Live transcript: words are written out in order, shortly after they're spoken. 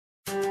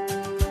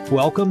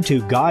Welcome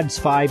to God's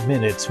 5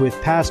 Minutes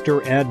with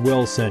Pastor Ed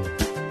Wilson.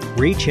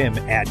 Reach him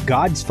at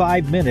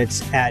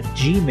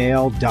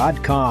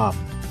gods5minutes@gmail.com.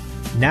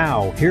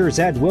 Now, here's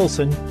Ed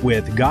Wilson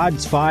with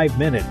God's 5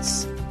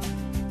 Minutes.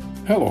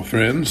 Hello,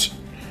 friends.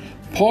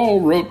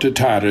 Paul wrote to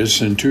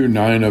Titus in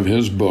 2:9 of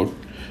his book,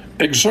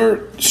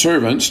 "Exhort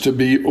servants to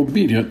be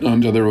obedient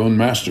unto their own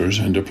masters,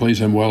 and to please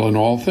him well in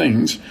all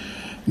things,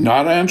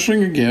 not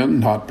answering again,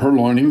 not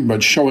purloining,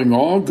 but showing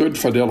all good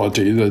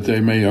fidelity, that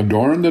they may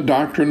adorn the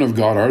doctrine of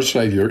God our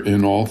Savior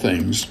in all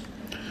things."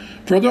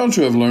 For those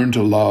who have learned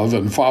to love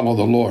and follow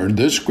the Lord,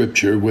 this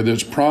scripture, with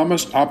its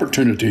promised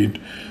opportunity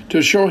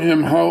to show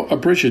him how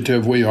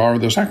appreciative we are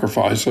of the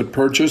sacrifice that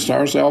purchased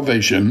our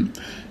salvation,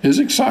 is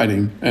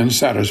exciting and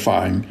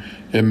satisfying.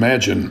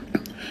 Imagine,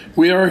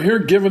 we are here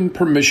given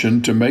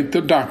permission to make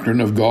the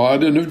doctrine of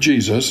God and of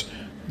Jesus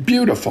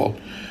beautiful.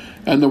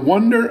 And the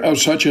wonder of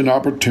such an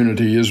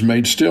opportunity is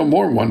made still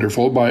more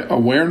wonderful by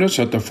awareness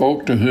that the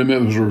folk to whom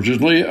it was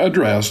originally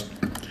addressed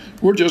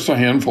were just a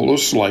handful of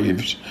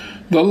slaves,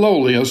 the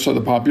lowliest of the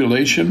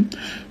population,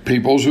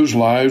 peoples whose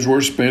lives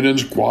were spent in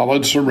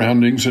squalid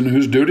surroundings and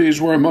whose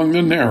duties were among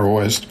the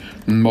narrowest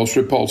and most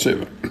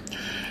repulsive.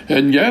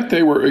 And yet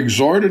they were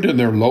exhorted in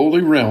their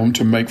lowly realm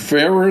to make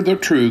fairer the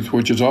truth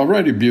which is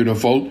already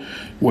beautiful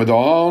with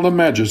all the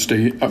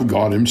majesty of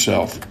God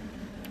himself.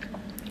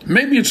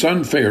 Maybe it's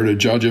unfair to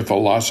judge a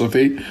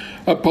philosophy,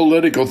 a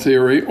political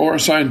theory, or a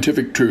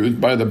scientific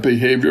truth by the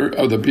behavior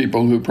of the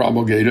people who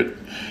promulgate it,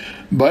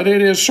 but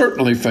it is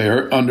certainly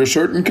fair, under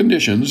certain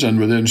conditions and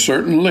within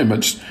certain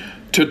limits,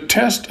 to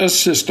test a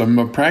system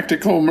of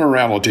practical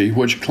morality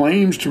which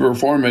claims to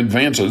perform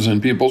advances in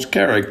people's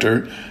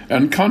character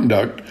and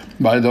conduct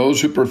by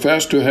those who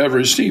profess to have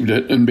received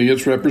it and be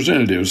its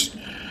representatives.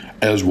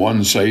 As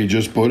one sage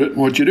has put it,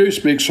 "What you do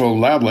speaks so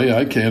loudly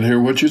I can't hear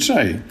what you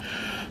say."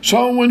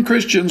 So when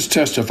Christians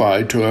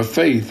testify to a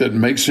faith that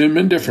makes them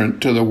indifferent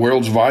to the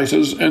world's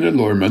vices and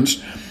allurements,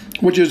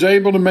 which is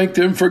able to make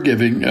them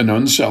forgiving and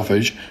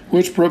unselfish,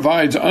 which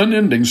provides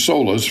unending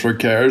solace for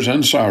cares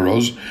and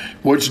sorrows,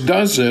 which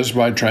does this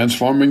by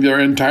transforming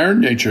their entire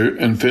nature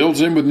and fills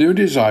them with new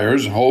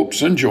desires,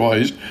 hopes, and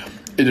joys,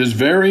 it is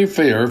very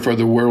fair for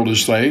the world to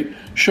say,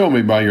 "Show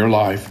me by your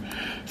life."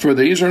 For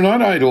these are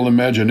not idle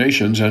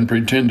imaginations and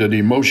pretended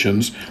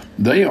emotions.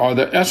 They are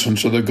the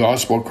essence of the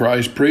gospel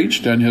Christ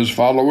preached and his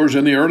followers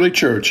in the early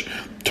church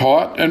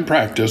taught and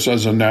practiced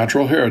as a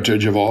natural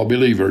heritage of all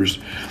believers.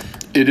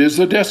 It is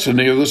the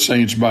destiny of the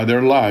saints by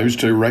their lives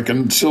to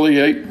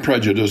reconciliate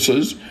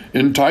prejudices,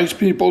 entice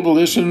people to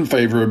listen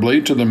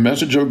favorably to the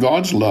message of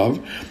God's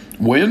love,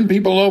 win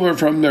people over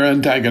from their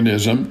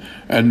antagonism,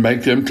 and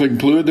make them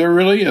conclude there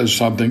really is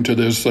something to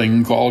this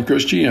thing called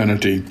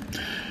Christianity.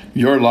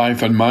 Your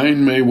life and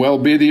mine may well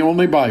be the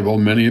only Bible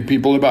many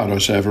people about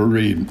us ever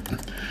read.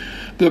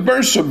 The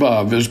verse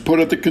above is put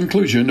at the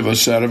conclusion of a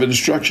set of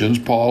instructions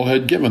Paul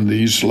had given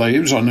these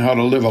slaves on how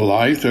to live a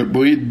life that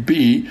would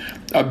be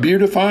a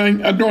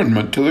beautifying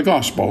adornment to the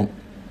gospel.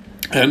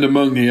 And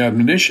among the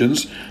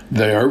admonitions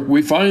there,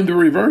 we find the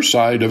reverse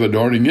side of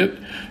adorning it.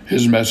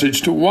 His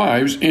message to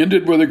wives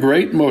ended with a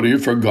great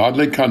motive for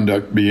godly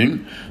conduct,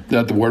 being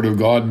that the word of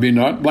God be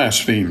not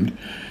blasphemed.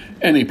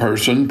 Any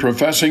person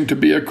professing to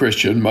be a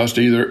Christian must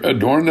either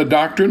adorn the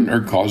doctrine or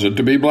cause it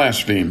to be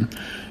blasphemed.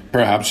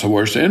 Perhaps the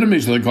worst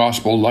enemies of the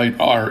gospel light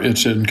are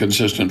its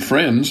inconsistent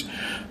friends.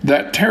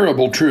 That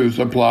terrible truth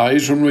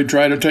applies when we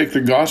try to take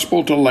the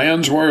gospel to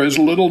lands where it is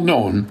little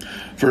known,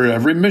 for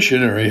every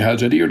missionary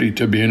has a duty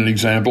to be an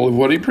example of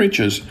what he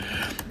preaches.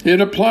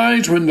 It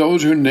applies when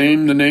those who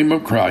name the name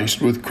of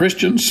Christ with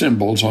Christian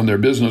symbols on their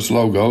business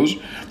logos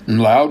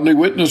and loudly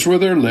witness with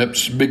their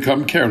lips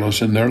become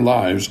careless in their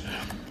lives.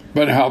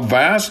 But how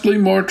vastly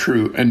more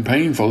true and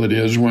painful it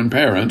is when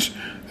parents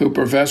who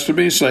profess to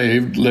be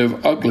saved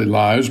live ugly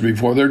lives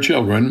before their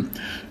children,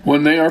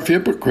 when they are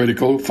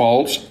hypocritical,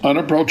 false,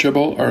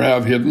 unapproachable, or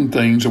have hidden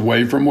things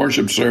away from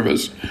worship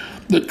service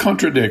that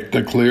contradict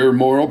the clear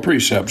moral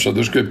precepts of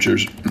the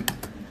Scriptures.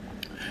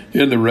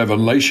 In the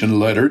Revelation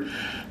letter,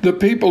 the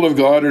people of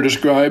God are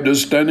described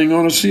as standing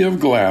on a sea of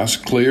glass,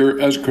 clear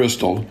as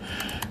crystal.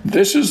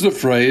 This is the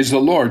phrase the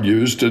Lord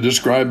used to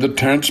describe the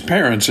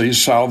transparency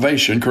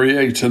salvation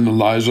creates in the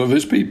lives of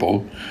his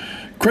people.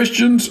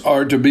 Christians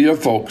are to be a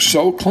folk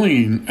so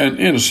clean and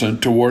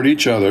innocent toward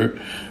each other.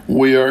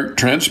 We are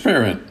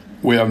transparent.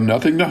 We have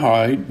nothing to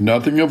hide,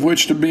 nothing of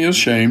which to be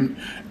ashamed.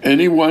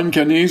 Anyone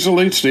can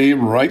easily see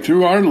right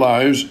through our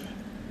lives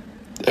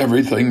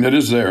everything that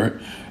is there.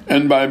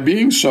 And by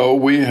being so,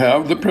 we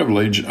have the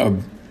privilege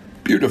of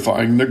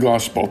beautifying the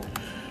gospel.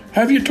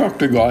 Have you talked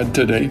to God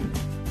today?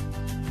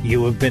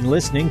 You have been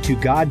listening to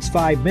God's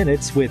 5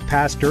 Minutes with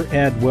Pastor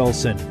Ed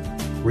Wilson.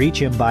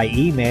 Reach him by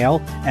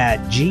email at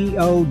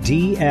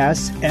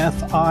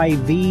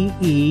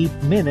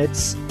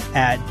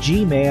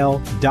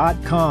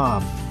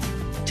godsfive-minutes@gmail.com.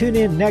 Tune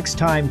in next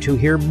time to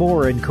hear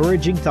more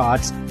encouraging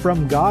thoughts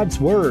from God's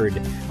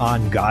Word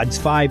on God's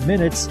 5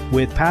 Minutes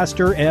with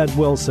Pastor Ed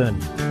Wilson.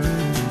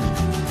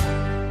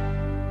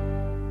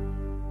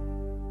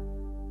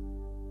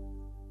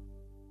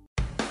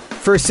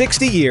 For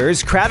 60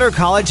 years, Crater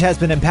College has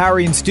been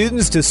empowering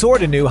students to soar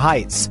to new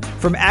heights,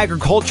 from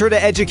agriculture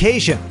to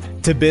education,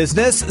 to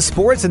business,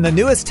 sports, and the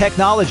newest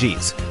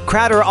technologies.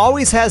 Crater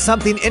always has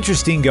something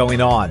interesting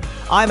going on.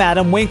 I'm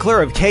Adam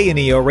Winkler of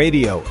KNEO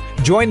Radio.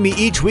 Join me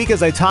each week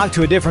as I talk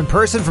to a different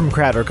person from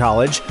Crater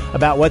College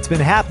about what's been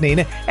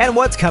happening and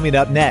what's coming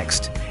up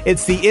next.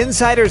 It's the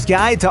Insider's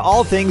Guide to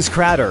all things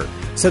Crater.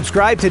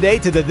 Subscribe today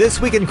to the This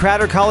Week in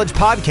Crater College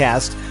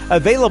podcast,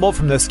 available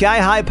from the Sky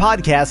High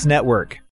Podcast Network.